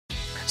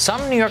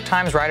Some New York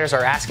Times writers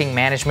are asking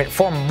management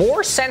for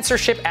more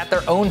censorship at their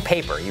own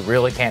paper. You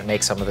really can't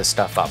make some of this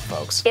stuff up,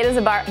 folks. It is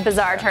a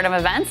bizarre turn of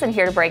events, and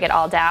here to break it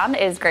all down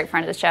is great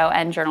friend of the show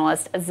and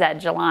journalist Zaid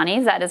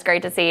Jilani. Zed, it's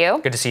great to see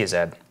you. Good to see you,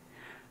 Zed.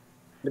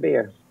 Good to be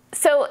here.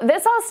 So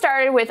this all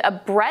started with a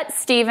Bret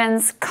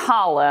Stephens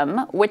column,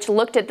 which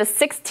looked at the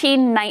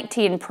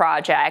 1619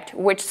 Project,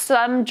 which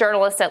some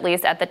journalists, at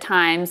least at the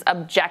Times,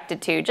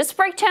 objected to. Just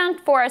break down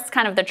for us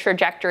kind of the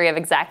trajectory of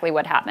exactly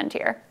what happened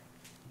here.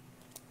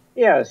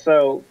 Yeah,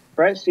 so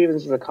Bret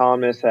Stephens is a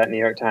columnist at New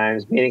York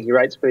Times, meaning he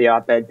writes for the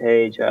op-ed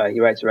page.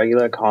 He writes a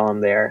regular column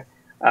there.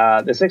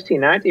 The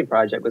 1619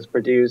 Project was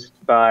produced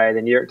by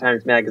the New York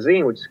Times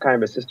Magazine, which is kind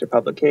of a sister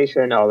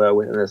publication, although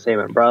within the same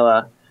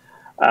umbrella.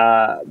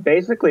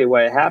 Basically,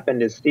 what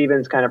happened is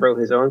Stephens kind of wrote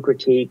his own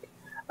critique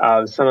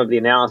of some of the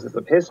analysis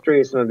of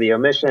history, some of the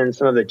omissions,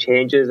 some of the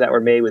changes that were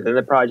made within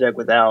the project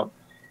without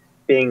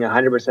being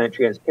 100%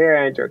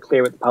 transparent or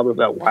clear with the public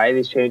about why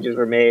these changes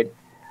were made.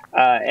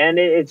 And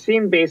it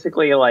seemed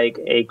basically like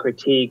a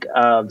critique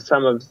of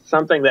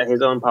something that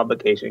his own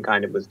publication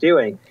kind of was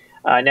doing.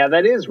 Now,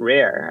 that is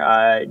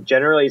rare.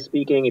 Generally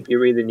speaking, if you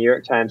read the New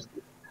York Times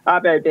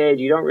op-ed page,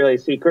 you don't really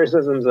see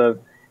criticisms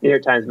of New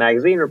York Times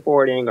Magazine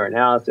reporting or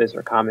analysis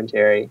or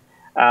commentary.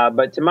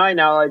 But to my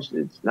knowledge,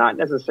 it's not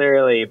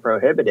necessarily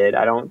prohibited.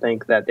 I don't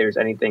think that there's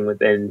anything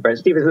within Bret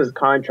Stephens'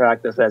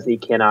 contract that says he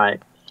cannot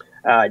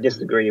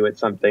disagree with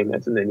something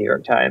that's in the New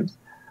York Times.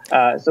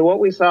 So what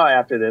we saw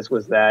after this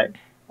was that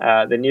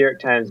the New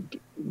York Times,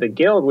 the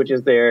Guild, which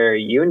is their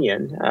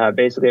union,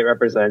 basically it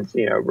represents,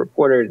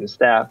 reporters and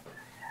staff,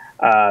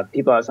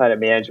 people outside of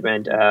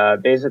management,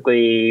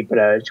 basically put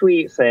out a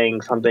tweet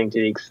saying something to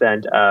the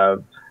extent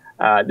of,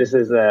 this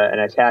is an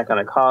attack on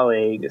a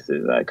colleague. This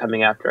is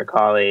coming after a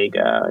colleague.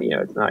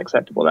 It's not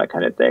acceptable, that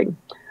kind of thing.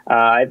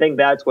 I think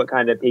that's what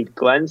kind of piqued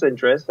Glenn's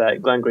interest,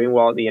 Glenn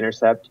Greenwald at The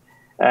Intercept,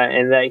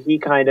 and that he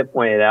kind of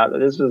pointed out that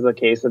this was a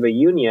case of a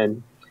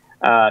union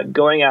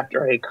going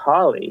after a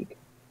colleague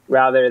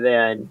rather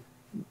than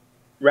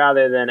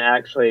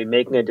actually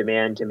making a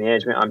demand to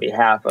management on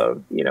behalf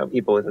of,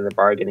 people within the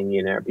bargaining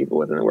unit or people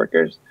within the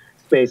workers'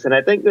 space. And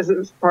I think this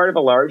is part of a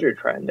larger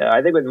trend.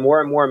 I think with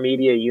more and more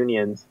media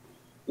unions,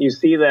 you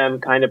see them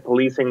kind of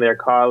policing their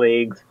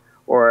colleagues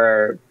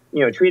or,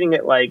 treating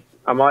it like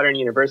a modern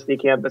university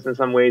campus in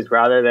some ways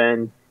rather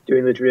than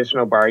doing the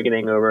traditional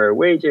bargaining over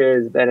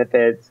wages,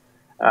 benefits,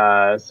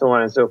 so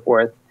on and so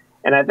forth.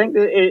 And I think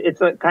that it's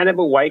a kind of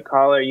a white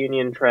collar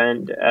union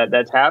trend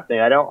that's happening.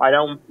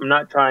 I'm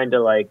not trying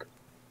to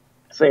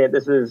say that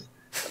this is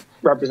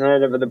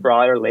representative of the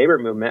broader labor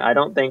movement. I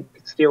don't think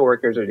steel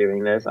workers are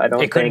doing this.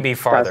 It couldn't be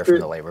farther from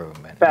the labor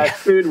movement. Fast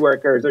food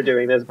workers are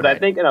doing this. But right. I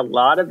think in a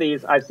lot of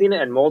these, I've seen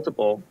it in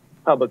multiple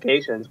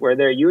publications where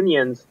their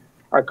unions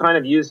are kind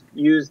of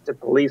used to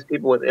police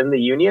people within the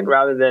union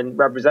rather than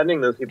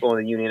representing those people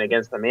in the union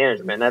against the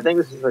management. And I think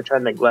this is a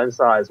trend that Glenn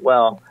saw as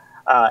well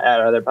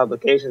at other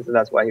publications, and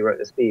that's why he wrote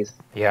this piece.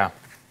 Yeah.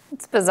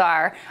 It's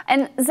bizarre.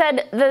 And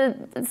Zed,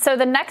 so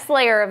the next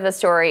layer of the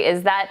story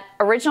is that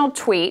original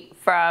tweet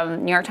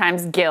from New York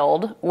Times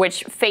Guild,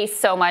 which faced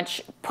so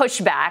much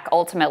pushback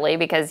ultimately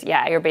because,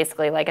 yeah, you're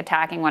basically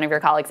attacking one of your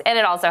colleagues. And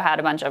it also had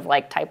a bunch of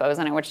typos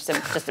in it, which is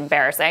just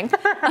embarrassing.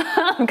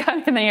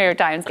 Coming from the New York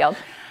Times Guild.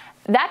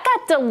 That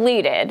got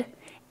deleted.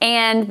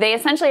 And they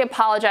essentially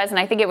apologized, and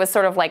I think it was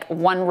sort of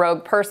one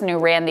rogue person who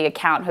ran the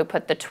account who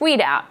put the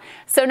tweet out.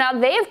 So now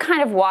they have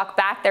kind of walked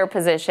back their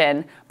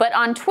position, but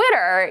on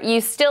Twitter, you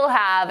still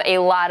have a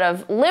lot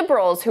of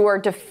liberals who are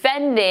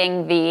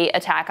defending the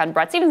attack on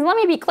Bret Stephens. Let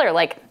me be clear,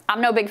 I'm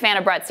no big fan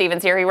of Bret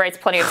Stephens here. He writes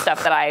plenty of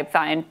stuff that I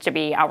find to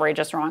be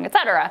outrageous, wrong,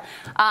 etc.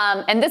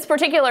 And this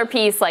particular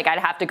piece, I'd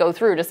have to go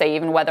through to say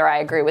even whether I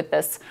agree with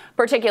this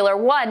particular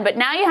one. But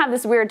now you have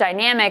this weird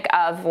dynamic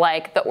of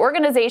the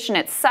organization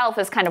itself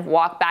has kind of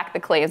walked back the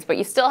claims, but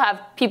you still have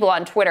people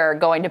on Twitter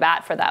going to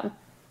bat for them.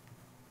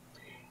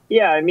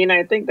 Yeah,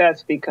 I think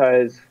that's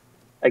because,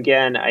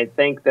 again, I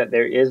think that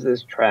there is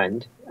this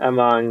trend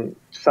among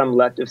some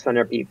left of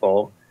center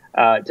people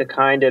to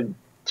kind of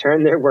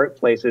turn their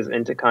workplaces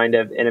into kind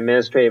of an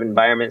administrative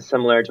environment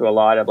similar to a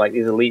lot of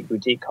these elite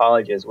boutique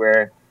colleges,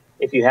 where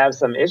if you have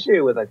some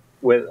issue with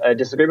a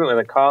disagreement with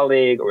a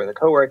colleague or with a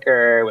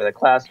coworker, with a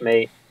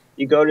classmate,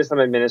 you go to some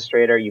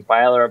administrator, you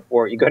file a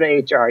report, you go to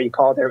HR, you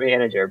call their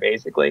manager,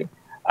 basically.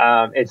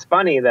 It's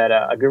funny that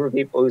a group of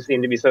people who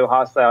seem to be so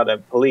hostile to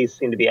police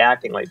seem to be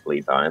acting like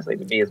police, honestly,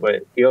 to me is what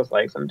it feels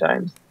like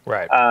sometimes.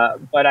 Right.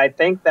 But I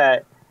think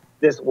that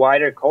this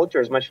wider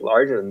culture is much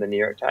larger than the New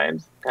York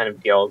Times kind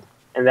of guild.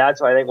 And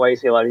that's why you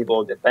see a lot of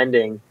people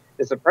defending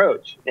this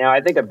approach. Now, I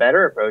think a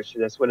better approach to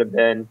this would have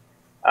been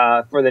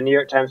for the New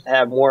York Times to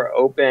have more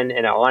open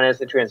and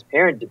honest and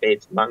transparent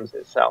debates amongst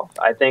itself.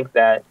 I think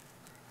that,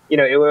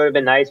 it would have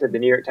been nice if the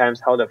New York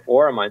Times held a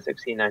forum on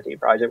 1619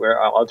 Project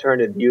where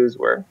alternative views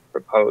were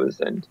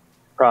proposed and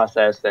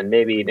processed, and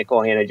maybe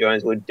Nicole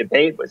Hannah-Jones would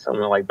debate with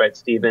someone like Bret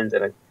Stephens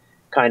in a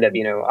kind of,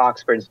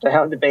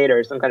 Oxford-style debate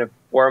or some kind of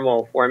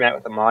formal format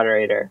with a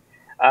moderator.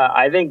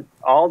 I think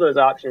all those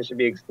options should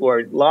be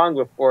explored long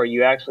before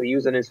you actually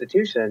use an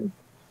institution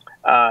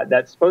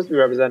that's supposed to be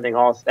representing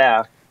all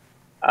staff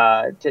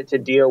to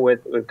deal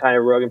with kind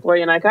of rogue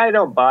employee. And I kind of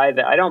don't buy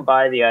that. I don't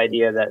buy the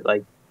idea that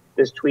like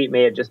this tweet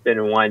may have just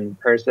been one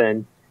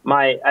person.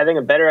 I think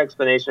a better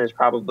explanation is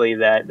probably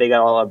that they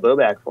got a lot of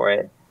blowback for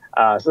it.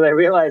 So they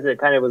realized it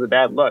kind of was a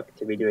bad look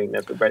to be doing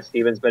this with Bret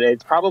Stephens, but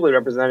it's probably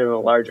representative of a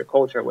larger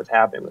culture of what's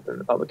happening within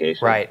the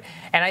publication. Right.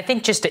 And I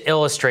think just to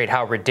illustrate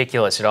how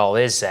ridiculous it all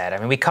is, Zed, I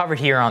mean, we covered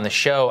here on the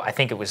show, I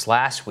think it was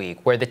last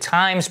week, where the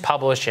Times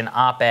published an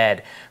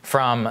op-ed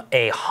from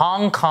a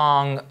Hong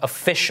Kong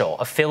official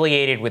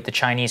affiliated with the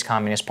Chinese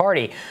Communist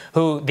Party,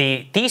 who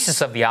the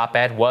thesis of the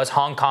op-ed was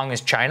Hong Kong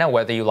is China,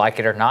 whether you like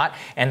it or not,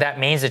 and that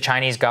means the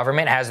Chinese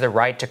government has the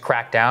right to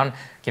crack down,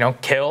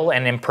 kill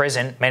and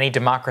imprison many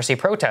democracy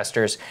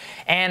protesters.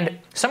 And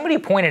somebody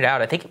pointed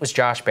out, I think it was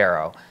Josh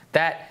Barrow,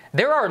 that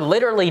there are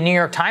literally New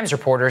York Times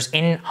reporters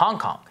in Hong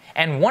Kong.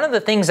 And one of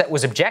the things that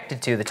was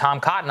objected to, the Tom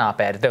Cotton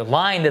op-ed, the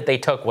line that they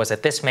took was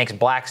that this makes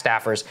black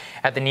staffers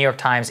at the New York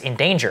Times in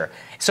danger.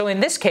 So in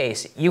this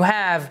case, you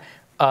have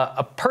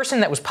a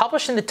person that was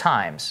published in the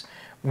Times,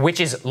 which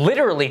is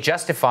literally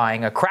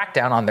justifying a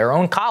crackdown on their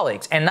own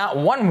colleagues, and not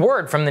one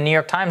word from the New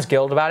York Times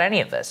Guild about any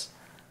of this.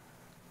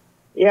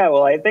 Yeah,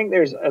 well, I think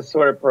there's a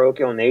sort of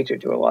parochial nature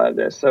to a lot of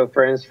this. So,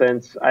 for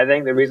instance, I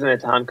think the reason the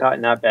Tom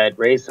Cotton op-ed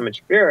raised so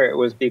much fear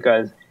was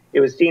because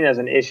it was seen as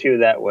an issue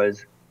that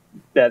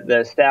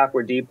the staff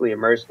were deeply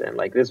immersed in.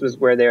 Like, this was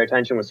where their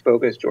attention was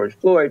focused: George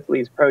Floyd,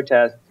 police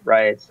protests,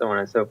 riots, so on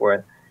and so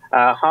forth.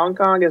 Hong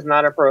Kong is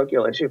not a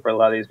parochial issue for a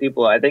lot of these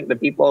people. I think the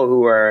people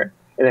who are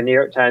in the New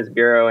York Times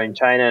bureau in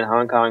China and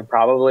Hong Kong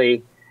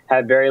probably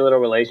had very little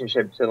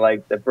relationship to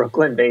like the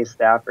Brooklyn-based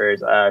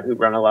staffers who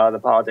run a lot of the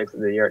politics of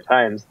the New York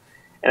Times.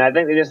 And I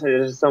think there's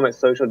just so much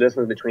social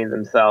distance between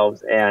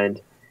themselves and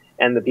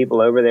the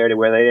people over there to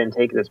where they didn't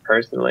take this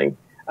personally.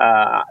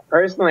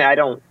 Personally, I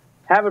don't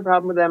have a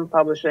problem with them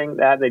publishing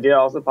that. They did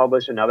also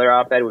publish another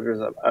op-ed, which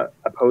was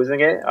opposing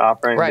it,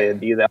 offering the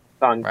view that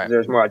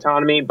there's more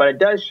autonomy. But it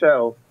does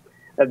show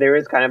that there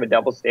is kind of a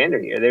double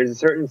standard here. There's a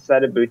certain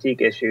set of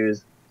boutique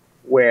issues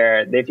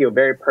where they feel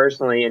very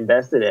personally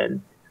invested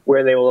in,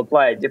 where they will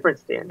apply a different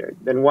standard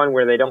than one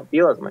where they don't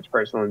feel as much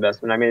personal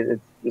investment. I mean,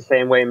 it's the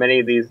same way many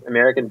of these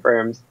American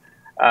firms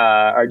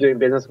are doing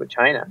business with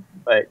China,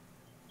 but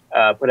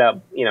put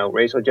out,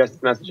 racial justice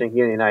messaging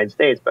here in the United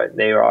States, but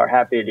they are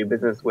happy to do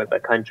business with a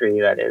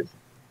country that is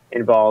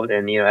involved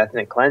in,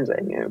 ethnic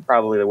cleansing,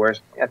 probably the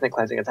worst ethnic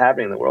cleansing that's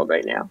happening in the world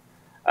right now.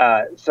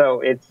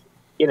 So it's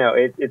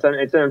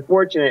an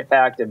unfortunate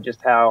fact of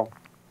just how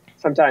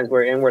sometimes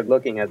we're inward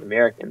looking as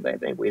Americans. I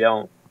think we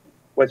don't.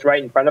 What's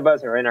right in front of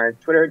us or in our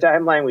Twitter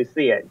timeline, we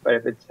see it. But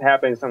if it's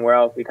happening somewhere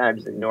else, we kind of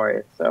just ignore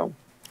it. So,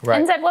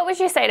 And Zed, what would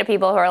you say to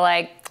people who are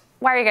like,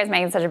 why are you guys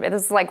making such a big,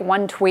 this is like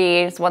one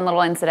tweet, it's one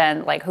little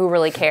incident, like who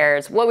really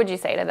cares? What would you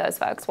say to those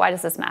folks? Why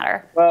does this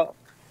matter? Well,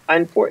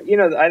 I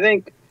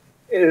think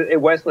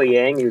Wesley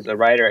Yang, who's a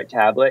writer at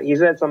Tablet, he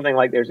said something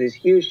like there's these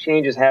huge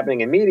changes happening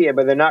in media,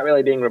 but they're not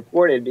really being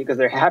reported because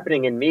they're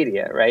happening in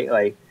media, right?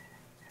 Like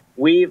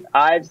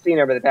I've seen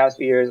over the past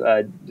few years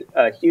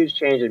a huge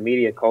change in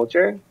media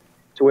culture,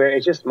 to where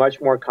it's just much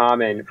more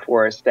common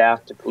for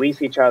staff to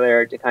police each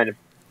other, to kind of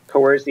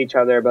coerce each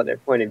other about their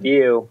point of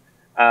view.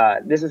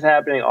 This is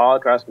happening all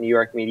across New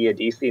York media,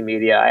 DC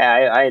media.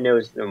 I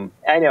know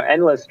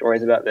endless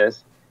stories about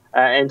this.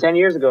 And 10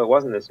 years ago, it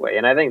wasn't this way.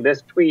 And I think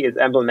this tweet is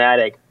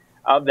emblematic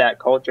of that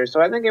culture. So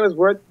I think it was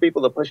worth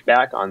people to push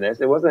back on this.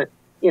 It wasn't,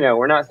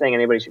 we're not saying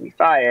anybody should be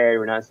fired.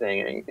 We're not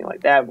saying anything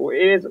like that. But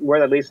it is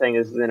worth at least saying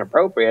this is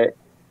inappropriate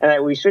and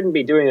that we shouldn't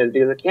be doing this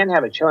because it can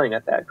have a chilling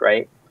effect,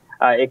 right?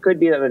 It could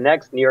be that the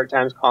next New York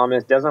Times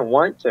columnist doesn't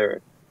want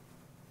to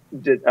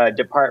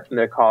depart from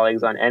their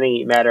colleagues on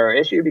any matter or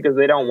issue because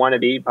they don't want to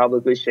be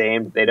publicly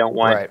shamed. They don't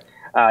want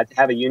to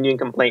have a union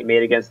complaint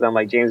made against them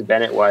like James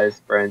Bennett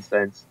was, for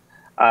instance.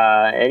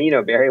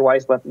 And Barry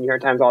Weiss left the New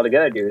York Times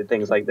altogether due to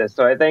things like this.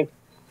 So I think,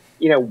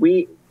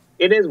 it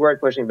is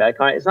worth pushing back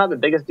on. It's not the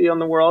biggest deal in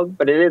the world,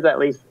 but it is at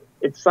least,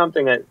 it's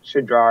something that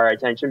should draw our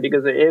attention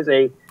because it is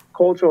a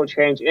cultural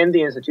change in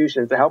the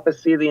institutions to help us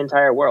see the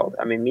entire world.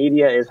 I mean,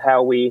 media is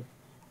how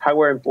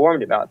we're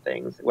informed about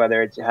things,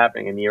 whether it's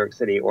happening in New York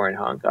City or in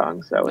Hong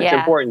Kong. So it's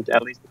important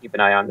at least to keep an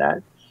eye on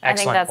that. I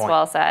think that's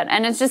well said.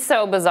 And it's just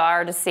so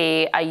bizarre to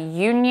see a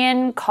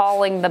union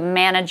calling the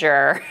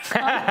manager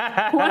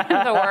one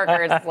of the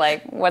workers.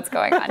 Like, what's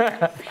going on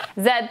here?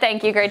 Zed,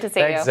 thank you. Great to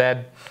see you. Thanks,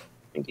 Zed.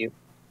 Thank you.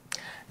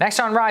 Next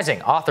on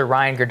Rising, author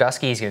Ryan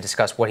Girdusky is going to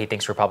discuss what he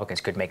thinks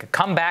Republicans could make a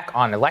comeback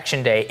on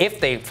Election Day if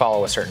they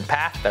follow a certain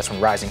path. That's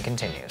when Rising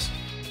continues.